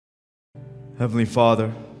Heavenly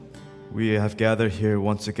Father, we have gathered here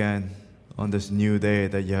once again on this new day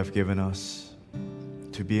that you have given us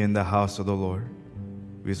to be in the house of the Lord.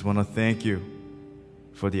 We just want to thank you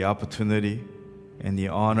for the opportunity and the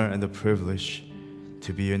honor and the privilege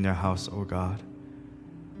to be in your house, O God.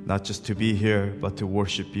 Not just to be here, but to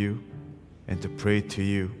worship you and to pray to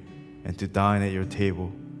you and to dine at your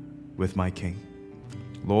table with my King.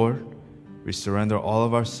 Lord, we surrender all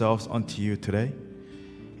of ourselves unto you today.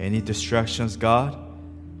 Any distractions, God,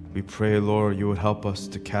 we pray, Lord, you would help us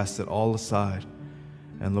to cast it all aside.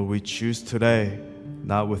 And Lord, we choose today,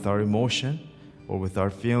 not with our emotion or with our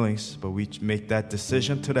feelings, but we make that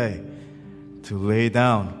decision today to lay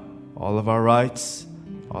down all of our rights,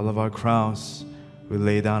 all of our crowns. We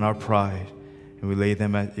lay down our pride and we lay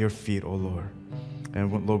them at your feet, O Lord.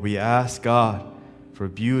 And Lord, we ask God for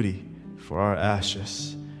beauty for our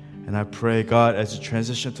ashes. And I pray, God, as you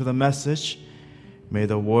transition to the message, may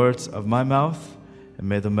the words of my mouth and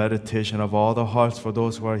may the meditation of all the hearts for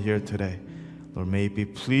those who are here today, Lord, may it be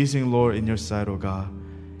pleasing, Lord, in your sight, O God.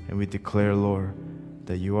 And we declare, Lord,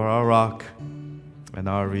 that you are our rock and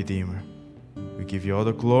our Redeemer. We give you all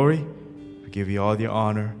the glory. We give you all the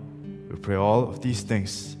honor. We pray all of these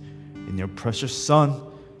things in your precious Son,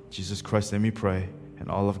 Jesus Christ, let me pray. And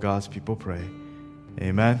all of God's people pray.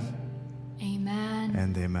 Amen. Amen.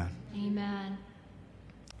 And amen. Amen.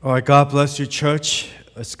 All right, God bless you, church.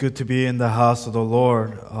 It's good to be in the house of the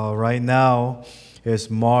Lord. Right now is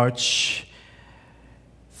March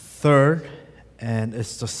 3rd, and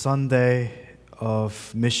it's the Sunday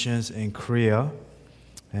of missions in Korea.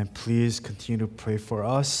 And please continue to pray for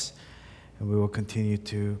us, and we will continue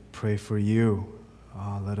to pray for you.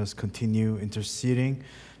 Let us continue interceding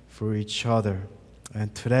for each other.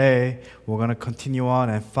 And today, we're going to continue on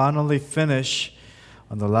and finally finish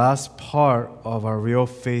on the last part of our Real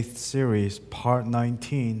Faith series, part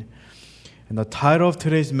 19. And the title of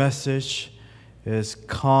today's message is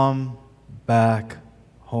Come Back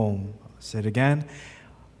Home. I'll say it again,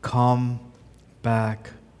 Come Back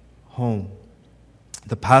Home.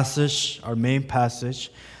 The passage, our main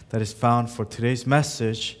passage that is found for today's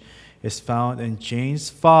message is found in James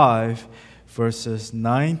 5, verses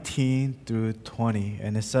 19 through 20.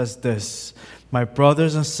 And it says this: My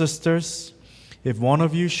brothers and sisters, if one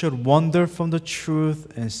of you should wander from the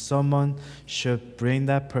truth and someone should bring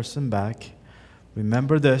that person back,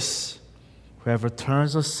 remember this: whoever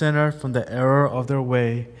turns a sinner from the error of their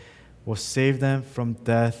way will save them from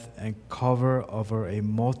death and cover over a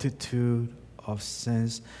multitude of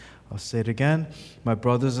sins. I'll say it again. My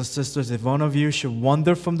brothers and sisters, if one of you should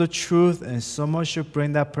wander from the truth and someone should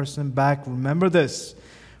bring that person back, remember this: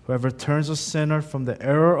 whoever turns a sinner from the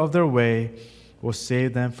error of their way will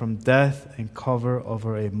save them from death and cover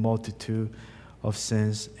over a multitude of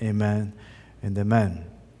sins. Amen and amen.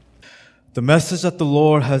 The message that the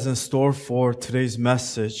Lord has in store for today's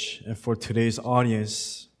message and for today's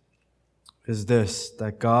audience is this: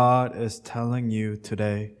 that God is telling you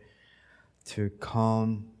today to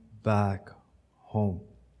come back home.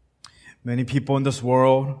 Many people in this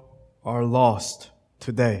world are lost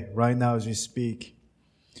today, right now as we speak.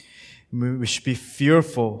 We should be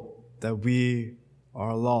fearful that we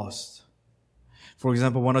are lost. For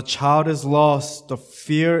example, when a child is lost, the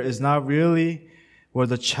fear is not really where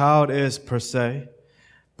the child is per se,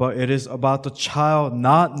 but it is about the child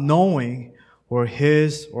not knowing where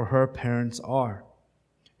his or her parents are.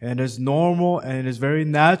 And it is normal and it is very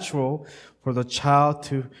natural for the child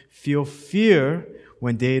to feel fear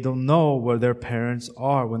when they don't know where their parents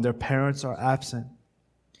are, when their parents are absent.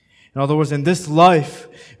 In other words, in this life,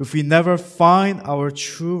 if we never find our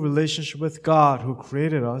true relationship with God who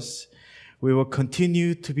created us, we will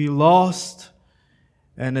continue to be lost.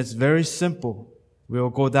 And it's very simple. We will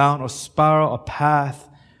go down a spiral, a path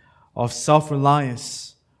of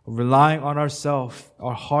self-reliance, of relying on ourselves,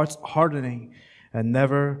 our hearts hardening, and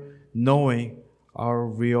never knowing our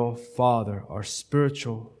real Father, our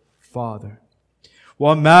spiritual Father.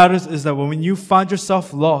 What matters is that when you find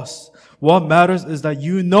yourself lost, what matters is that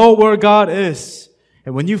you know where God is.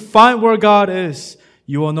 And when you find where God is,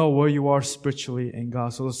 you will know where you are spiritually in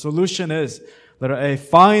God. So the solution is, letter A,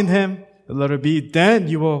 find Him. Letter B, then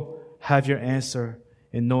you will have your answer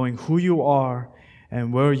in knowing who you are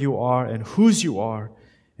and where you are and whose you are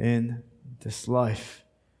in this life.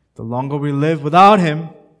 The longer we live without Him,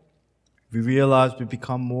 we realize we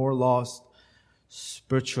become more lost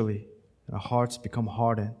spiritually. Our hearts become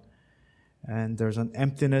hardened. And there's an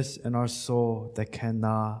emptiness in our soul that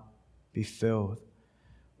cannot be filled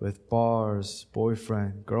with bars,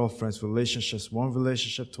 boyfriend, girlfriends, relationships, one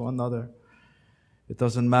relationship to another. It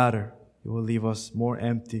doesn't matter. It will leave us more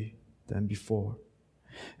empty than before.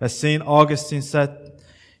 As St. Augustine said,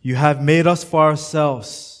 you have made us for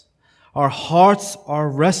ourselves. Our hearts are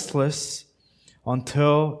restless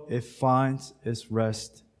until it finds its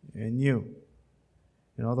rest in you.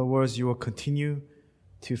 In other words, you will continue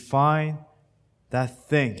to find that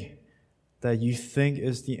thing that you think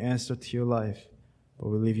is the answer to your life, but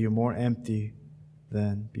will leave you more empty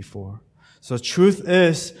than before. So truth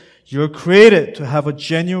is, you're created to have a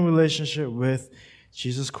genuine relationship with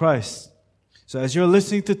Jesus Christ. So as you're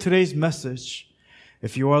listening to today's message,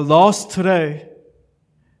 if you are lost today,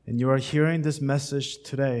 and you are hearing this message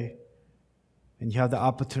today, and you have the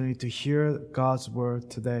opportunity to hear God's word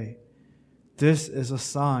today, this is a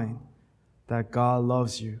sign that God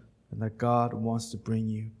loves you and that God wants to bring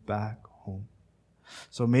you back home.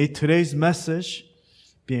 So may today's message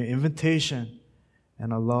be an invitation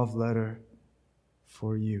and a love letter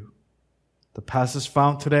for you. The passage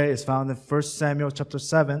found today is found in 1 Samuel chapter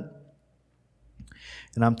 7.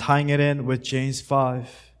 And I'm tying it in with James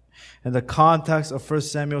 5. And the context of 1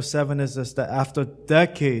 Samuel 7 is this, that after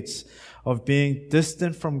decades of being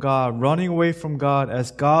distant from God, running away from God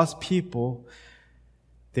as God's people,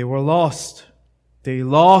 they were lost. They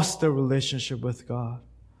lost their relationship with God.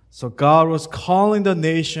 So God was calling the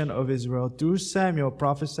nation of Israel through Samuel,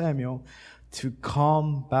 prophet Samuel, to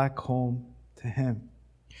come back home to Him.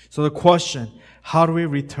 So the question, how do we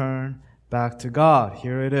return back to God?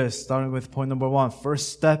 Here it is, starting with point number 1.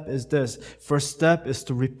 First step is this. First step is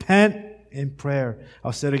to repent in prayer.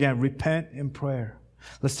 I'll say it again, repent in prayer.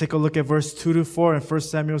 Let's take a look at verse 2 to 4 in 1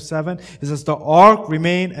 Samuel 7. It says, the ark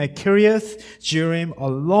remained at Kiriath Jearim a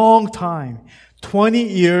long time, 20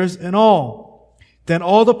 years in all. Then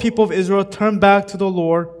all the people of Israel turned back to the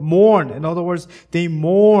Lord, mourned. In other words, they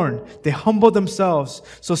mourned. They humbled themselves.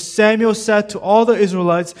 So Samuel said to all the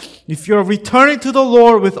Israelites, if you are returning to the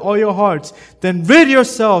Lord with all your hearts, then rid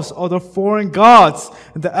yourselves of the foreign gods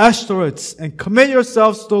and the Ashtoreths, and commit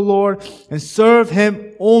yourselves to the Lord and serve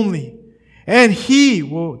Him only. And He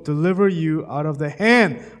will deliver you out of the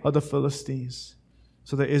hand of the Philistines.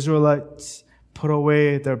 So the Israelites put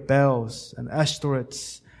away their Baals and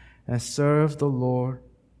Ashtoreths and serve the Lord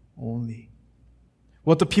only.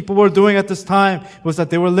 What the people were doing at this time was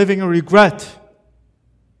that they were living in regret.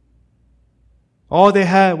 All they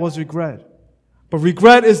had was regret. But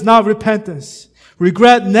regret is not repentance.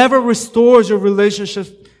 Regret never restores your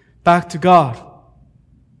relationship back to God.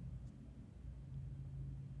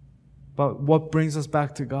 But what brings us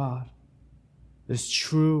back to God is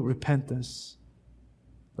true repentance.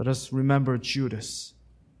 Let us remember Judas.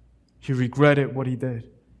 He regretted what he did.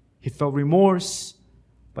 He felt remorse,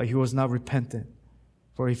 but he was not repentant.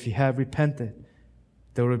 For if he had repented,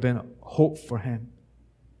 there would have been hope for him.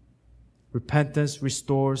 Repentance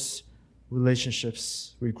restores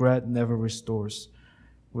relationships. Regret never restores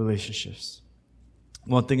relationships.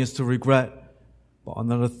 One thing is to regret, but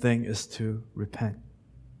another thing is to repent.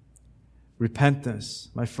 Repentance,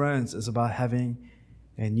 my friends, is about having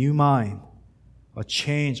a new mind, a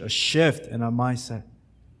change, a shift in our mindset.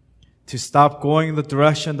 To stop going in the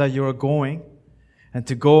direction that you are going and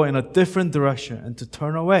to go in a different direction and to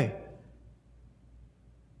turn away.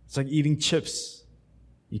 It's like eating chips.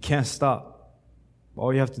 You can't stop.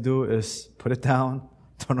 All you have to do is put it down,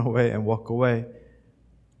 turn away, and walk away.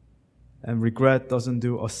 And regret doesn't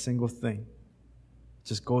do a single thing. It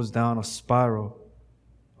just goes down a spiral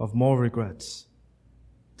of more regrets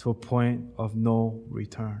to a point of no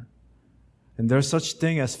return. And there's such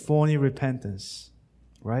thing as phony repentance,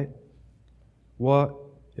 right? What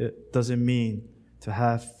does it mean to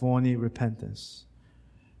have phony repentance?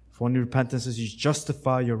 Phony repentance is you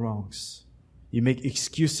justify your wrongs. You make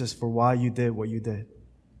excuses for why you did what you did.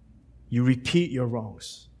 You repeat your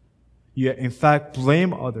wrongs. You, in fact,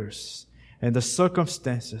 blame others and the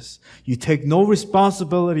circumstances. You take no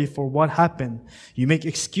responsibility for what happened. You make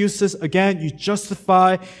excuses. Again, you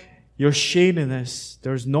justify your shadiness.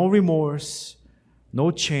 There's no remorse, no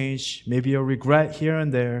change, maybe a regret here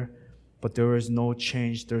and there, but there is no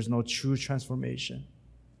change. There's no true transformation.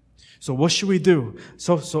 So what should we do?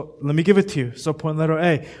 So let me give it to you. So point letter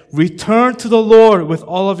A. Return to the Lord with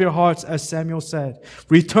all of your hearts, as Samuel said.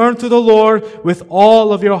 Return to the Lord with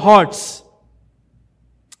all of your hearts.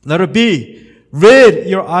 Letter B. Rid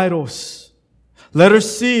your idols. Letter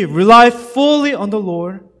C. Rely fully on the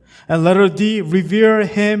Lord. And letter D. Revere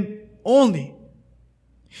Him only.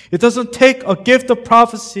 It doesn't take a gift of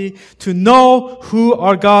prophecy to know who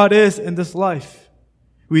our God is in this life.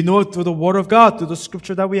 We know it through the Word of God, through the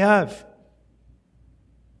Scripture that we have.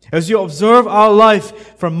 As you observe our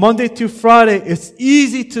life from Monday to Friday, it's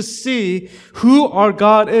easy to see who our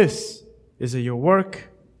God is. Is it your work?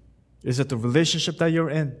 Is it the relationship that you're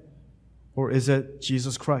in? Or is it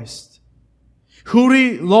Jesus Christ? Who do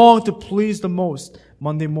you long to please the most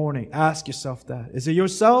Monday morning? Ask yourself that. Is it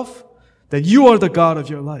yourself? Then you are the God of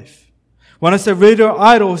your life. When I say radio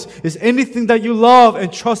idols, is anything that you love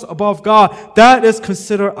and trust above God, that is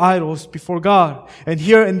considered idols before God. And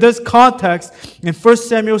here in this context, in 1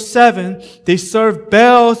 Samuel 7, they served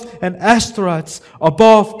Baals and Ashtoreths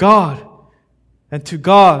above God. And to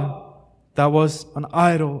God, that was an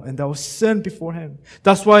idol and that was sin before Him.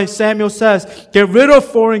 That's why Samuel says, get rid of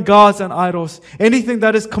foreign gods and idols. Anything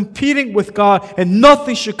that is competing with God, and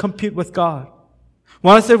nothing should compete with God.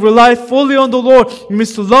 When I say rely fully on the Lord, it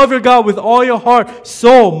means to love your God with all your heart,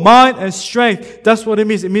 soul, mind, and strength. That's what it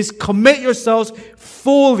means. It means commit yourselves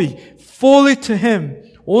fully to Him.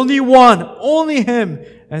 Only one, only Him,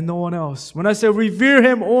 and no one else. When I say revere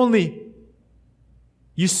Him only,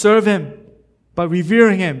 you serve Him by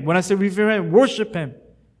revering Him. When I say revere Him, worship Him.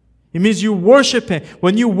 It means you worship Him.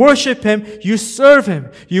 When you worship Him, you serve Him.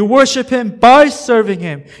 You worship Him by serving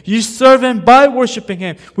Him. You serve Him by worshiping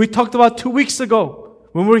Him. We talked about 2 weeks ago.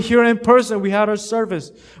 When we were here in person, we had our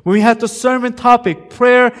service. When we had the sermon topic,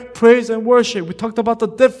 prayer, praise, and worship, we talked about the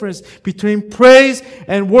difference between praise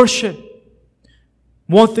and worship.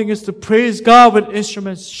 One thing is to praise God with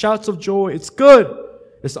instruments, shouts of joy. It's good.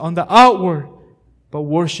 It's on the outward. But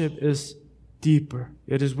worship is deeper.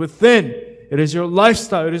 It is within. It is your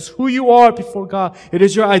lifestyle. It is who you are before God. It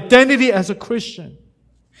is your identity as a Christian.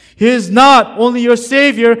 He is not only your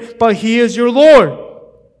Savior, but He is your Lord.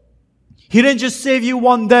 He didn't just save you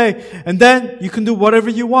one day and then you can do whatever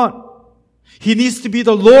you want. He needs to be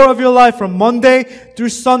the Lord of your life from Monday through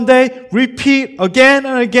Sunday. Repeat again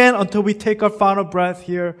and again until we take our final breath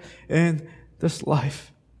here in this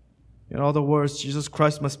life. In other words, Jesus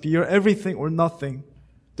Christ must be your everything or nothing.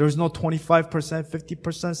 There is no 25%, 50%,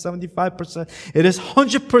 75%. It is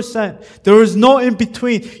 100%. There is no in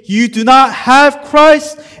between. You do not have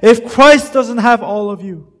Christ if Christ doesn't have all of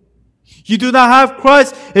you. You do not have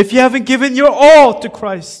Christ if you haven't given your all to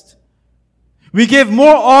Christ. We give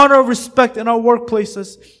more honor, respect in our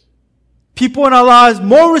workplaces. People in our lives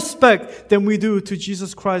more respect than we do to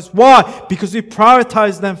Jesus Christ. Why? Because we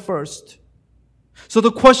prioritize them first. So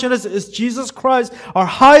the question is Jesus Christ our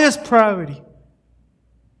highest priority?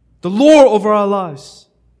 The Lord over our lives?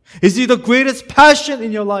 Is He the greatest passion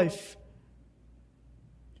in your life?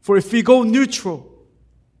 For if we go neutral,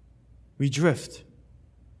 we drift.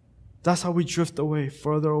 That's how we drift away,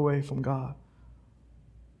 further away from God.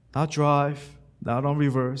 Not drive, not on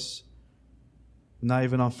reverse, not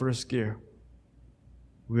even on first gear.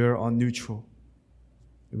 We are on neutral.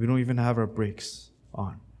 We don't even have our brakes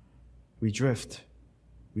on. We drift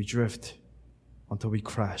until we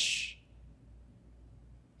crash.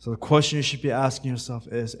 So the question you should be asking yourself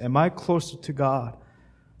is, am I closer to God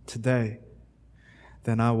today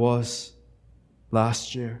than I was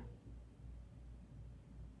last year?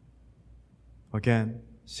 Again,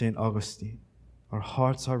 St. Augustine, our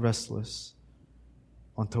hearts are restless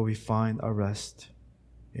until we find our rest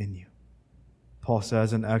in You. Paul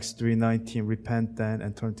says in Acts 3:19, repent then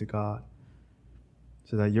and turn to God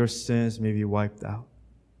so that your sins may be wiped out.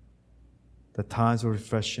 The times of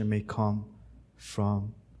refreshing may come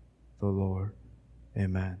from the Lord.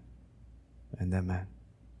 Amen and amen.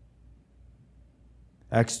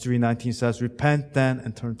 Acts 3:19 says, repent then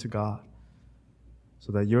and turn to God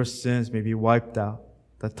so that your sins may be wiped out,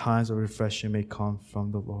 that times of refreshing may come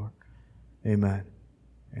from the Lord. Amen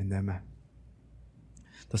and amen.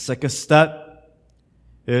 The second step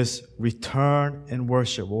is return in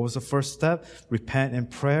worship. What was the first step? Repent in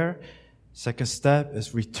prayer. Second step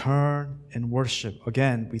is return in worship.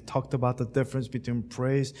 Again, we talked about the difference between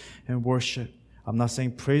praise and worship. I'm not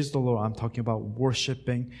saying praise the Lord. I'm talking about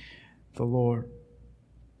worshiping the Lord.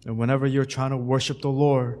 And whenever you're trying to worship the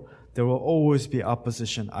Lord, there will always be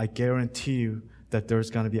opposition. I guarantee you that there's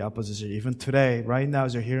going to be opposition. Even today, right now,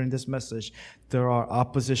 as you're hearing this message, there are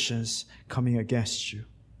oppositions coming against you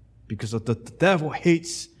because of the devil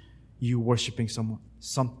hates you worshiping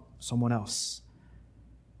someone else.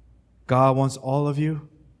 God wants all of you.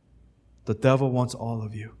 The devil wants all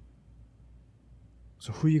of you.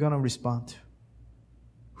 So who are you going to respond to?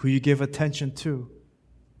 Who you give attention to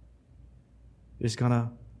is going to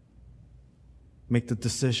make the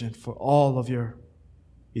decision for all of your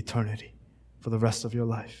eternity, for the rest of your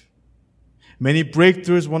life. Many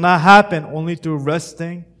breakthroughs will not happen only through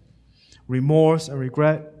resting, remorse, and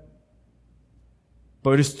regret,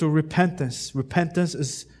 but it is through repentance. Repentance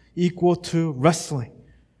is equal to wrestling.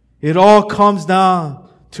 It all comes down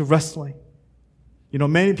to wrestling. You know,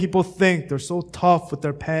 many people think they're so tough with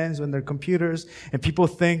their pens and their computers, and people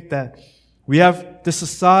think that this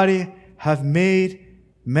society have made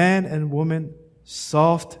man and woman,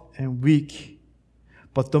 soft and weak.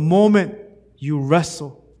 But the moment you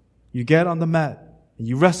wrestle, you get on the mat, and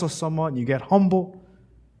you wrestle someone, you get humble,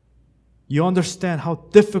 you understand how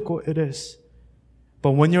difficult it is.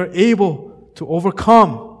 But when you're able to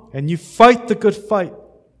overcome and you fight the good fight,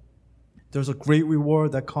 there's a great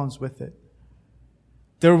reward that comes with it.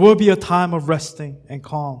 There will be a time of resting and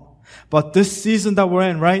calm. But this season that we're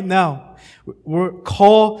in right now, we're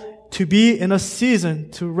called to be in a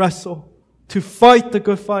season to wrestle, to fight the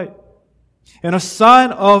good fight. And a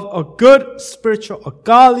sign of a good spiritual, a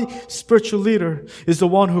godly spiritual leader is the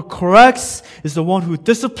one who corrects, is the one who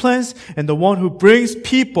disciplines, and the one who brings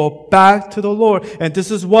people back to the Lord. And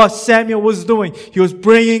this is what Samuel was doing. He was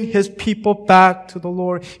bringing his people back to the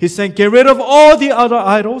Lord. He's saying, get rid of all the other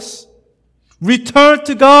idols. Return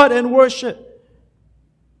to God and worship.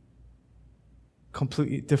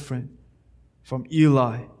 Completely different from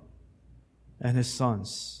Eli and his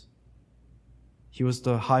sons. He was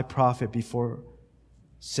the high prophet before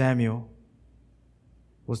Samuel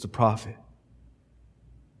was the prophet.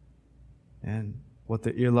 And what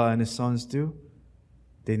did Eli and his sons do?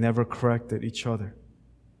 They never corrected each other.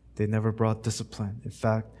 They never brought discipline. In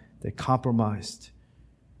fact, they compromised.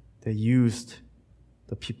 They used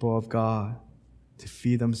the people of God to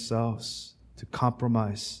feed themselves, to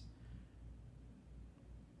compromise,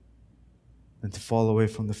 and to fall away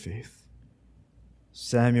from the faith.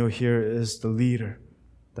 Samuel here is the leader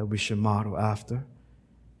that we should model after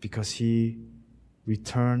because he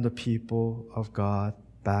returned the people of God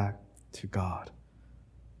back to God.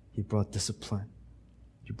 He brought discipline.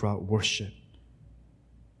 He brought worship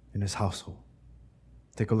in his household.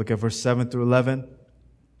 Take a look at verse 7 through 11.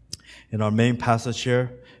 In our main passage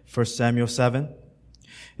here, 1 Samuel 7,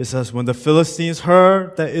 it says, when the Philistines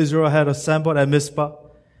heard that Israel had assembled at Mizpah,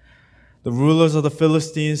 the rulers of the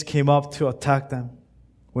Philistines came up to attack them.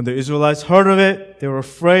 When the Israelites heard of it, they were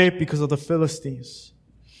afraid because of the Philistines.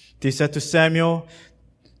 They said to Samuel,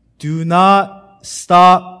 do not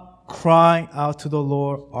stop crying out to the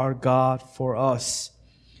Lord our God for us,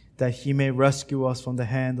 that he may rescue us from the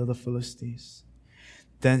hand of the Philistines.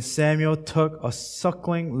 Then Samuel took a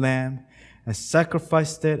suckling lamb and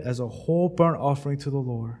sacrificed it as a whole burnt offering to the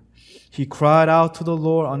Lord. He cried out to the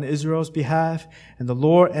Lord on Israel's behalf, and the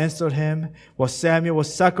Lord answered him. While Samuel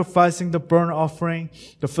was sacrificing the burnt offering,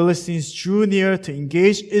 the Philistines drew near to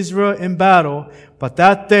engage Israel in battle. But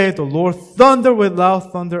that day the Lord thundered with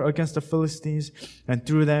loud thunder against the Philistines and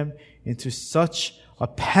threw them into such a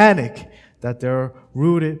panic that they were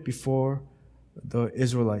routed before the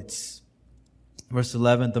Israelites. Verse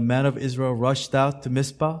 11, the men of Israel rushed out to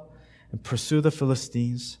Mizpah and pursued the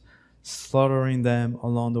Philistines, slaughtering them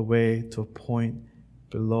along the way to a point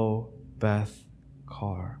below Beth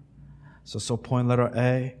Kar. So point letter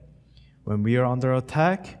A, when we are under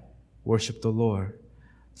attack, worship the Lord.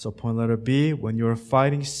 So point letter B, when you are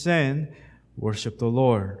fighting sin, worship the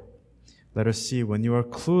Lord. Letter C, when you are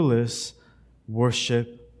clueless,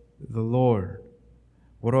 worship the Lord.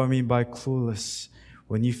 What do I mean by clueless?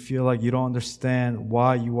 When you feel like you don't understand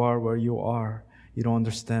why you are where you are. You don't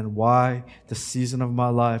understand why the season of my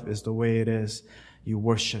life is the way it is. You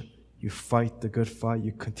worship. You fight the good fight.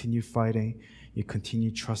 You continue fighting. You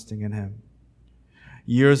continue trusting in Him.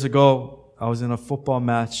 Years ago, I was in a football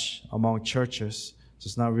match among churches. So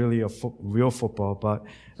it's not really a real football, but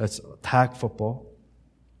it's tag football.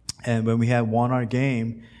 And when we had won our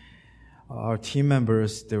game, our team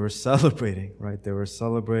members, they were celebrating, right? They were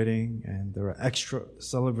celebrating and they were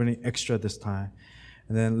celebrating extra this time.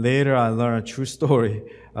 And then later I learned a true story.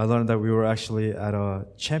 I learned that we were actually at a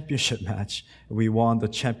championship match. We won the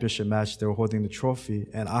championship match. They were holding the trophy.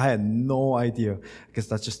 And I had no idea. Because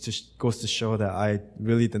that just goes to show that I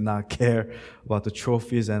really did not care about the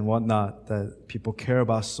trophies and whatnot that people care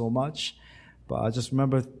about so much. But I just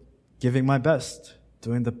remember giving my best,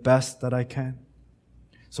 doing the best that I can.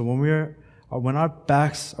 So when our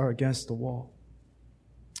backs are against the wall,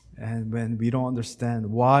 and when we don't understand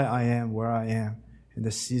why I am where I am in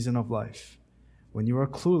the season of life, when you are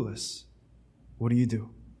clueless, what do?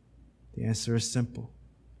 The answer is simple.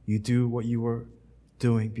 You do what you were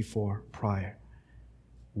doing before, prior.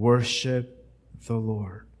 Worship the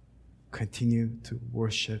Lord. Continue to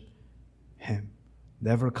worship Him.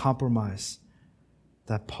 Never compromise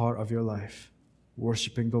that part of your life.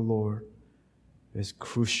 Worshiping the Lord is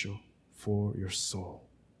crucial for your soul.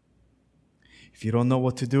 If you don't know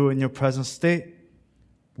what to do in your present state,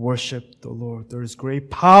 worship the Lord. There is great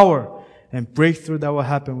power and breakthrough that will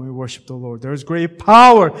happen when we worship the Lord. There is great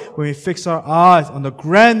power when we fix our eyes on the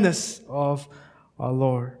grandness of our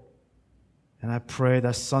Lord. And I pray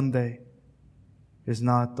that Sunday is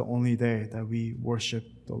not the only day that we worship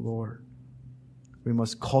the Lord. We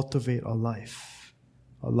must cultivate a life,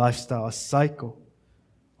 a lifestyle, a cycle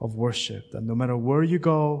of worship, that no matter where you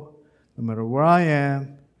go, no matter where I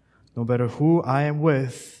am, no matter who I am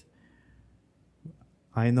with,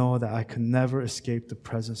 I know that I can never escape the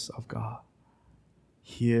presence of God.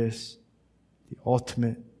 He is the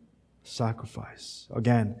ultimate sacrifice.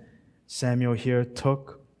 Again, Samuel here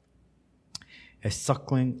took a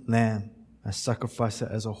suckling lamb and sacrificed it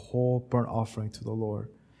as a whole burnt offering to the Lord.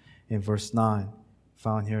 In verse 9,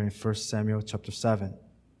 found here in 1 Samuel chapter 7.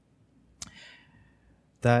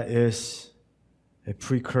 That is a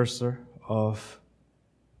precursor of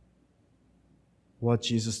what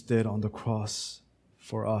Jesus did on the cross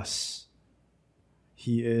for us.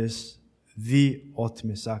 He is the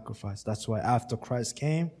ultimate sacrifice. That's why after Christ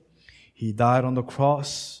came, He died on the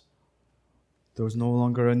cross. There was no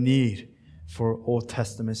longer a need for Old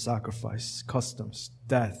Testament sacrifice, customs,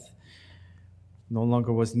 death. No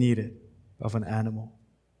longer was needed of an animal.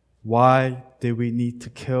 Why did we need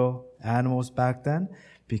to kill animals back then?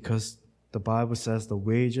 Because the Bible says the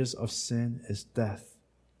wages of sin is death.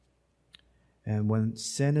 And when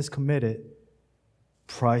sin is committed,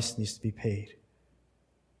 price needs to be paid.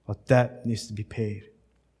 A debt needs to be paid.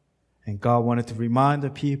 And God wanted to remind the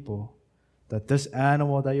people that this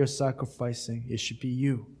animal that you're sacrificing, it should be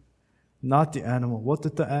you, not the animal. What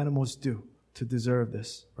did the animals do to deserve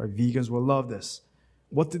this? Right? Vegans will love this.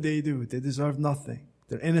 What did they do? They deserve nothing.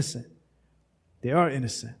 They're innocent. They are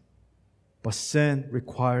innocent. But sin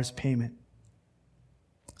requires payment.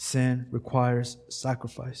 Sin requires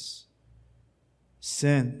sacrifice.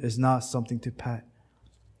 Sin is not something to pet.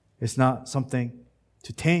 It's not something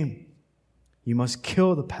to tame. You must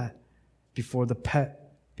kill the pet before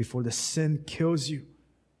the sin kills you.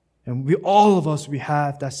 And all of us, we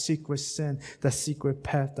have that secret sin, that secret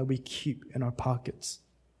pet that we keep in our pockets.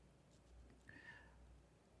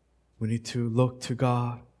 We need to look to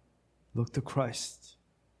God, look to Christ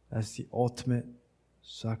as the ultimate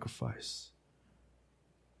sacrifice.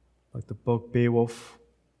 Like the book Beowulf,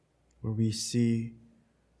 where we see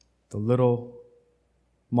the little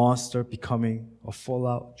monster becoming a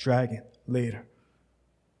full-out dragon later.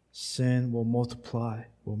 Sin will multiply,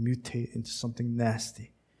 will mutate into something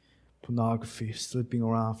nasty. Pornography, slipping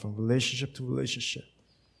around from relationship to relationship.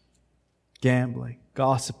 Gambling,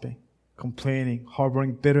 gossiping, complaining,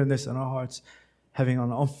 harboring bitterness in our hearts, having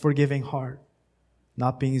an unforgiving heart,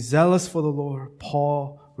 not being zealous for the Lord.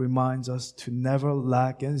 Paul reminds us to never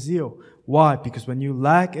lack in zeal. Why? Because when you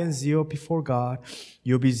lack in zeal before God,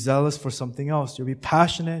 you'll be zealous for something else. You'll be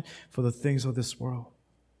passionate for the things of this world.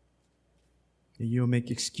 And you'll make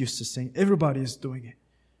excuses saying, everybody is doing it.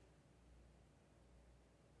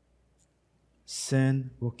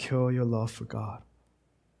 Sin will kill your love for God.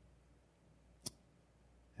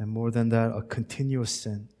 And more than that, a continuous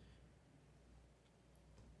sin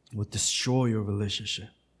will destroy your relationship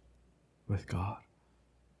with God.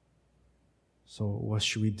 So what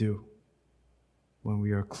should we do when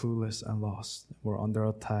we are clueless and lost? We're under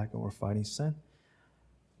attack and we're fighting sin.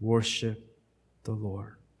 Worship the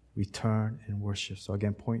Lord. Return in worship. So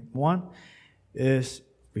again, point 1 is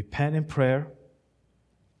repent in prayer.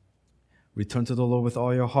 Return to the Lord with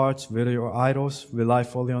all your hearts. Rid of your idols. Rely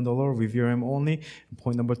fully on the Lord. Revere Him only. And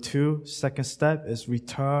point number 2, second step, is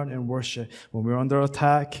return and worship. When we're under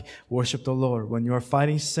attack, worship the Lord. When you are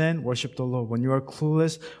fighting sin, worship the Lord. When you are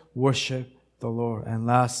clueless, worship the Lord. And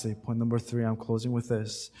lastly, point number 3, I'm closing with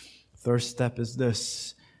this. Third step is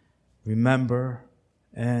this. Remember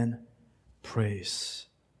and praise.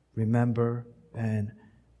 Remember and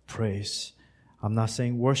praise. I'm not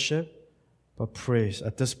saying worship, but praise.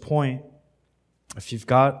 At this point, if you've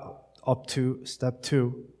got up to step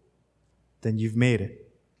 2, then you've made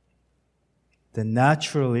it. Then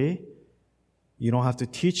naturally, you don't have to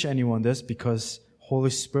teach anyone this, because Holy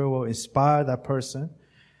Spirit will inspire that person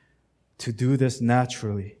to do this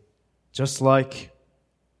naturally. Just like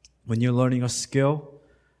when you're learning a skill,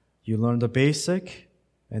 you learn the basic,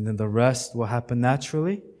 and then the rest will happen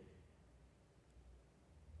naturally.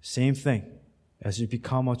 Same thing. As you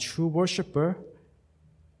become a true worshiper,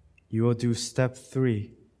 you will do step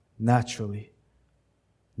 3 naturally.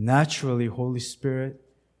 Naturally, Holy Spirit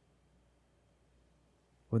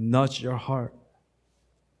will nudge your heart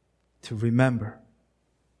to remember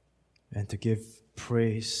and to give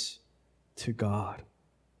praise to God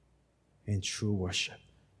in true worship.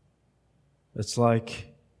 It's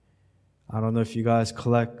like, I don't know if you guys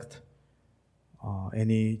collect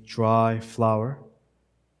any dry flower.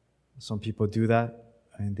 Some people do that,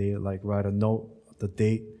 and they write a note, the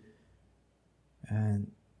date.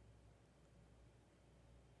 And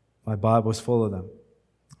my Bible is full of them.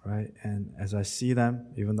 right? And as I see them,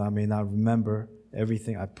 even though I may not remember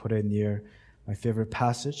everything, I put it near my favorite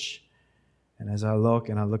passage. And as I look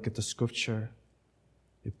at the scripture,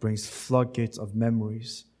 it brings floodgates of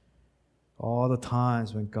memories. All the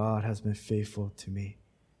times when God has been faithful to me.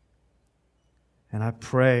 And I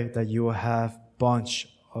pray that you will have a bunch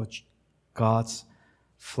of God's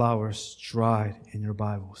flowers dried in your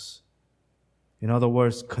Bibles. In other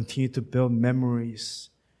words, continue to build memories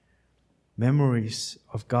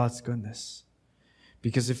of God's goodness.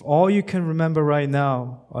 Because if all you can remember right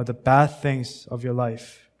now are the bad things of your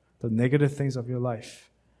life, the negative things of your life,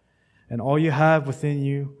 and all you have within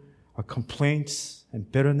you are complaints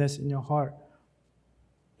and bitterness in your heart,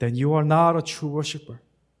 then you are not a true worshiper.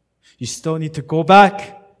 You still need to go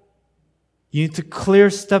back. You need to clear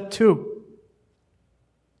step 2.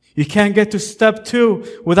 You can't get to step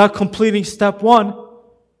 2 without completing step 1.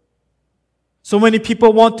 So many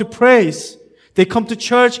people want to praise. They come to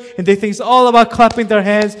church and they think it's all about clapping their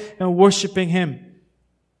hands and worshiping Him.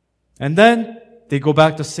 And then they go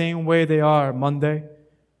back the same way they are Monday,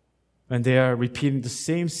 and they are repeating the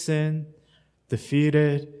same sin,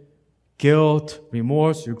 defeated, guilt,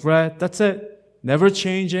 remorse, regret. That's it. Never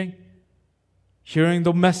changing. Hearing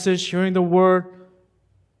the message, hearing the word,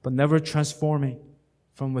 but never transforming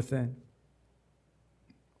from within.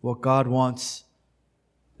 What God wants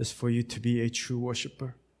is for you to be a true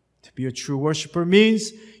worshiper. To be a true worshiper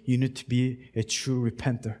means you need to be a true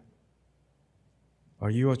repenter. Are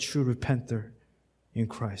you a true repenter in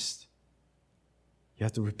Christ? You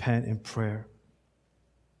have to repent in prayer.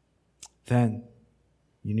 Then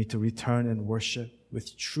you need to return and worship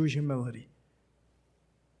with true humility.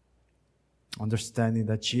 Understanding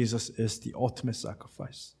that Jesus is the ultimate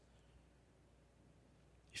sacrifice.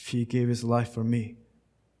 If He gave His life for me,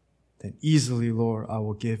 then easily, Lord, I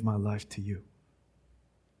will give my life to You.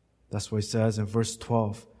 That's what He says in verse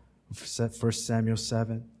 12 of 1 Samuel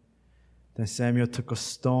 7. Then Samuel took a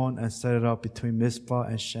stone and set it up between Mizpah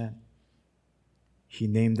and Shen. He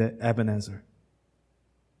named it Ebenezer.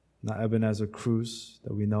 Not Ebenezer Cruz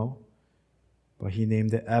that we know, but he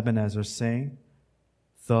named it Ebenezer, saying,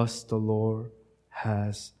 "Thus the Lord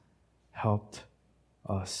has helped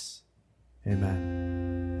us." Amen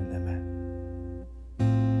and amen.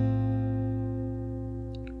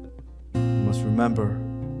 You must remember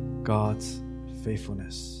God's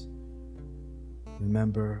faithfulness.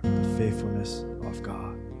 Remember the faithfulness of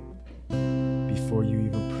God. Before you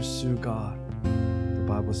even pursue God, the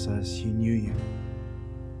Bible says He knew you.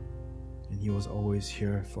 And He was always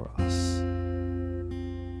here for us.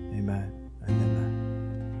 Amen and amen.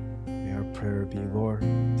 May our prayer be, Lord,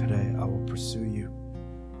 today I will pursue You.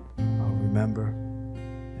 I'll remember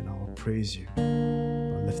and I will praise You by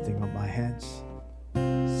lifting up my hands,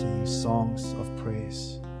 singing songs of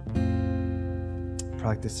praise,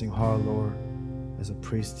 practicing hard, Lord, as a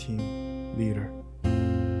praise team leader,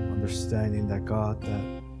 understanding that God, that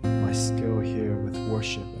my skill here with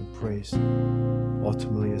worship and praise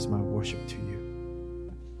ultimately is my worship to You.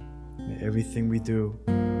 May everything we do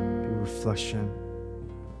be a reflection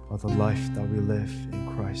of the life that we live in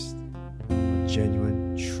Christ, a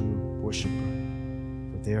genuine, true worshiper.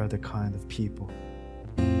 For they are the kind of people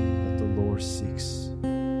that the Lord seeks.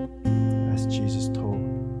 As Jesus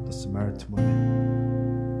told the Samaritan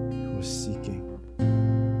woman who was seeking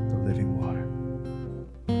the living water.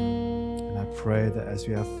 And I pray that as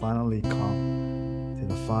we have finally come to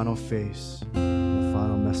the final phase, the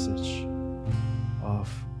final message of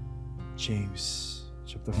James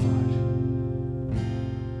chapter 5.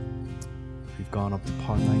 We've gone up to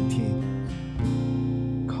part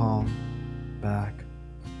 19. Come back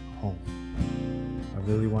home. I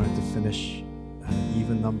really wanted to finish at an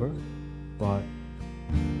even number, but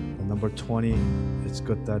the number 20, it's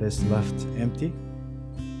good that it's left empty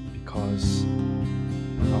because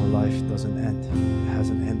our life doesn't end. It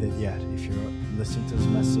hasn't ended yet. If you're listening to this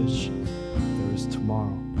message, there is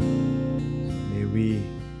tomorrow. May we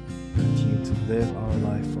continue to live our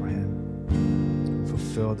life for Him and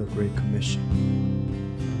fulfill the Great Commission.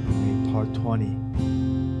 May part 20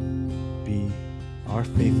 be our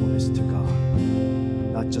faithfulness to God,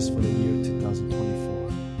 not just for the year 2024,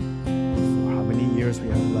 but for how many years we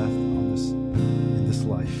have left in this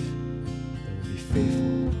life, that will be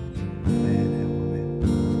faithful men and women of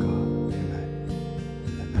God. Amen.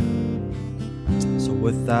 Amen. So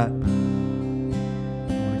with that, I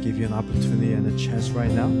want to give you an opportunity and a chance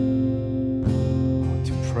right now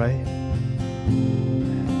to pray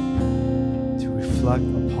and to reflect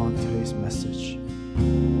upon today's message,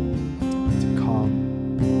 to come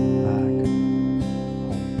back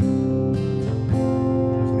home.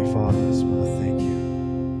 Heavenly Father, I just want to thank You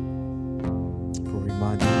for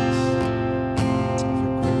reminding me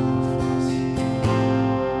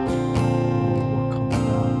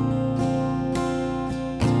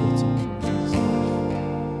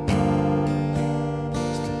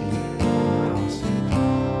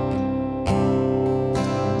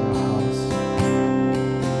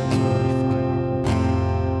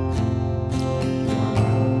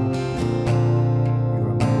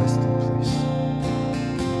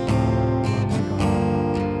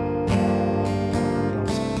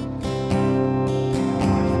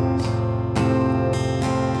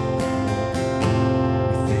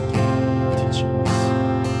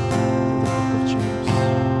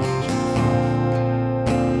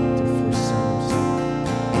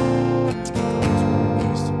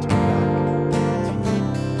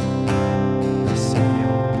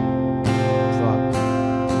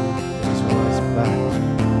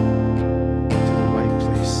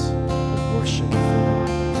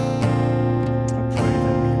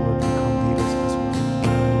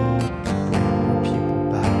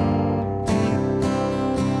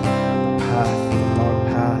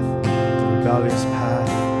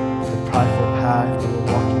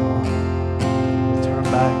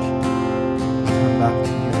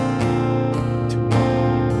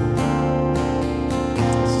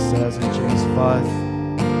says in James 5,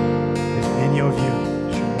 if any of you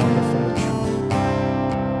should wander from the truth,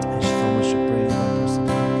 and someone should bring that person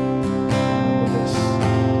back. Remember this: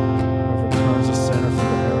 whoever turns the sinner from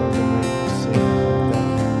the error of the way will save him from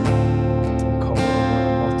death and cover over a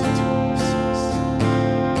multitude of sins.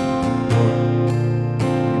 Lord,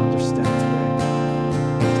 we understand today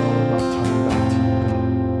it's all about turning back to you, God.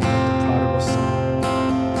 The prodigal son,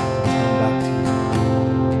 to turn back to you,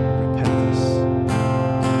 repentance,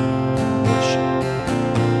 worship,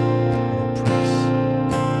 and praise.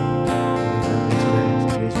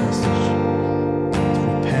 Today's message, to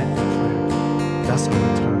repent in prayer. That's how we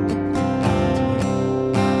turn back to you.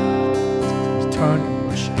 To return in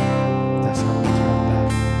worship. That's how we turn back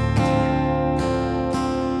to you.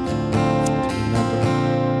 To remember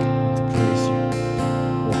and to praise you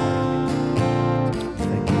wholeheartedly.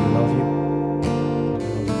 Thank you. We love you.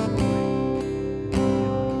 We love you, glory.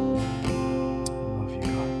 We love you,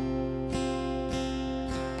 God.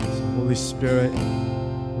 So, Holy Spirit,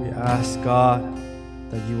 we ask, God,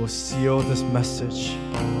 that you will seal this message,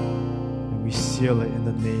 and we seal it in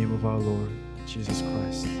the name of our Lord Jesus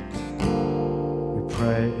Christ. We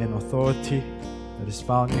pray in authority that is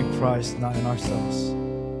found in Christ, not in ourselves.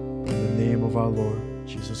 In the name of our Lord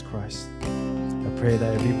Jesus Christ. I pray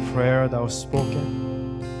that every prayer that was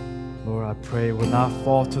spoken, Lord, I pray will not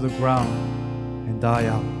fall to the ground and die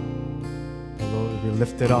out. But Lord, we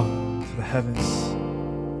lift it up to the heavens,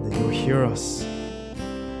 that you will hear us.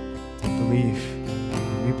 Believe,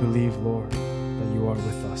 and we believe, Lord, that you are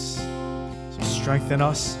with us. So strengthen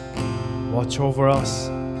us, watch over us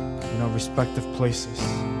in our respective places.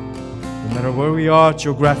 No matter where we are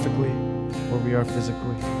geographically, where we are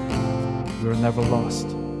physically, we are never lost.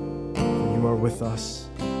 For you are with us,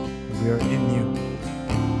 and we are in you,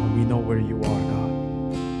 and we know where you are, God.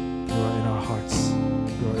 You are in our hearts,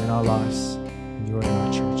 you are in our lives, and you are in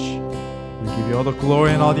our church. We give you all the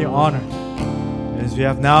glory and all the honor. As we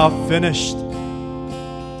have now finished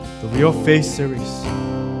the Real Faith series,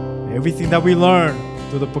 may everything that we learn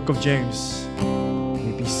through the book of James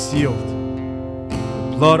may be sealed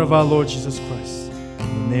in the blood of our Lord Jesus Christ,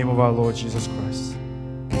 in the name of our Lord Jesus Christ.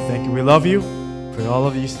 We thank you. We love you. Pray all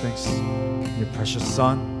of these things in your precious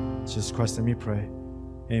Son, Jesus Christ, and we pray.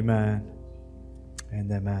 Amen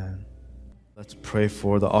and amen. Let's pray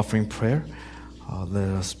for the offering prayer. Let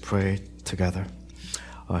us pray together.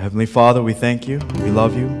 Heavenly Father, we thank you. We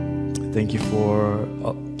love you. Thank you for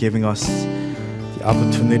giving us the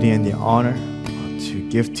opportunity and the honor to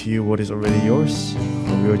give to you what is already yours.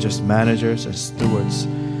 We are just managers and stewards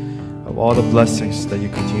of all the blessings that you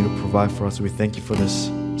continue to provide for us. We thank you for this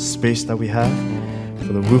space that we have,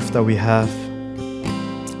 for the roof that we have,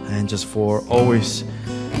 and just for always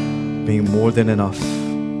being more than enough.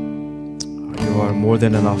 You are more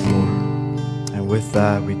than enough, Lord. And with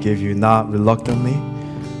that, we give you not reluctantly,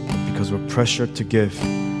 because we're pressured to give,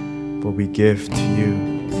 but we give to you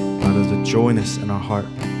out of the joyness in our heart.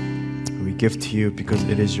 We give to you because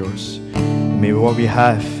it is yours. And may what we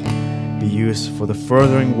have be used for the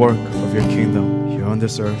furthering work of your kingdom here on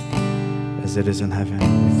this earth as it is in heaven.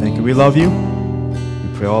 We thank you. We love you. We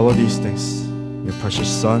pray all of these things in your precious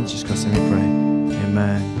Son, Jesus Christ, and we pray.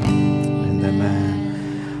 Amen and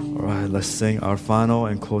amen. All right, let's sing our final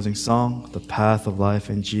and closing song, The Path of Life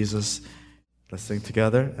in Jesus. Let's sing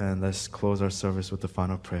together, and let's close our service with the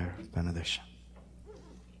final prayer, benediction.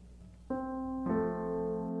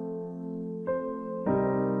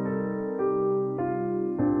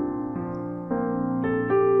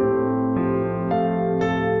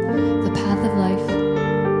 The path of life.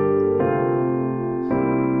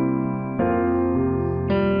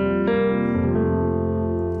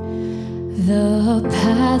 The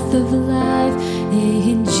path of life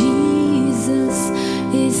in Jesus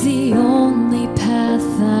is the only path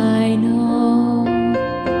I know.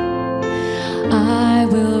 I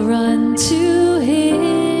will run to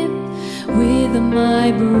Him with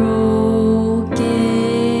my broken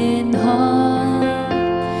heart.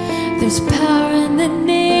 There's power in the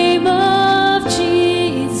name of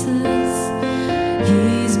Jesus.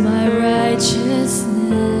 He's my righteousness.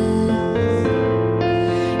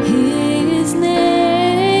 His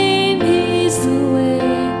name is the way,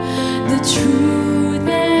 the truth,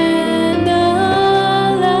 and the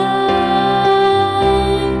life.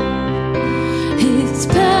 His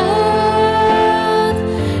path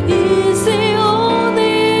is the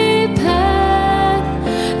only path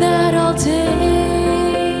that I'll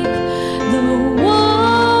take. The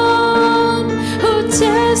one who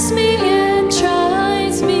tests me and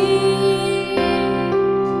tries me.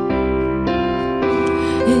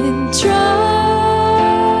 In trials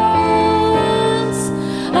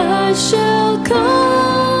I shall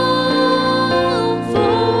come.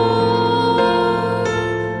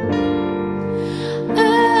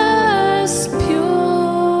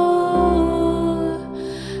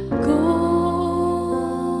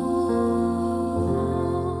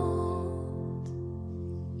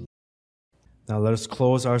 Now let us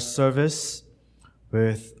close our service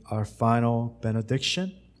with our final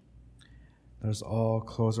benediction. Let us all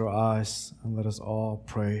close our eyes and let us all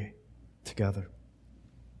pray together.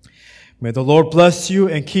 May the Lord bless you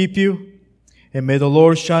and keep you, and may the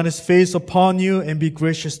Lord shine His face upon you and be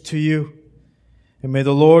gracious to you. And may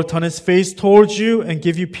the Lord turn His face towards you and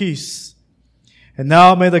give you peace. And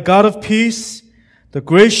now may the God of peace, the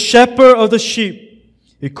great shepherd of the sheep,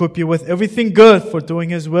 equip you with everything good for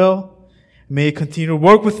doing His will. May He continue to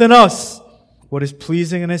work within us what is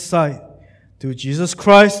pleasing in His sight. Through Jesus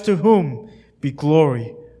Christ, to whom be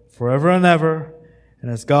glory forever and ever.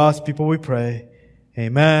 And as God's people we pray,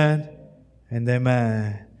 amen and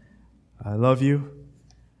amen. I love you.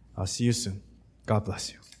 I'll see you soon. God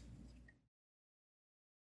bless you.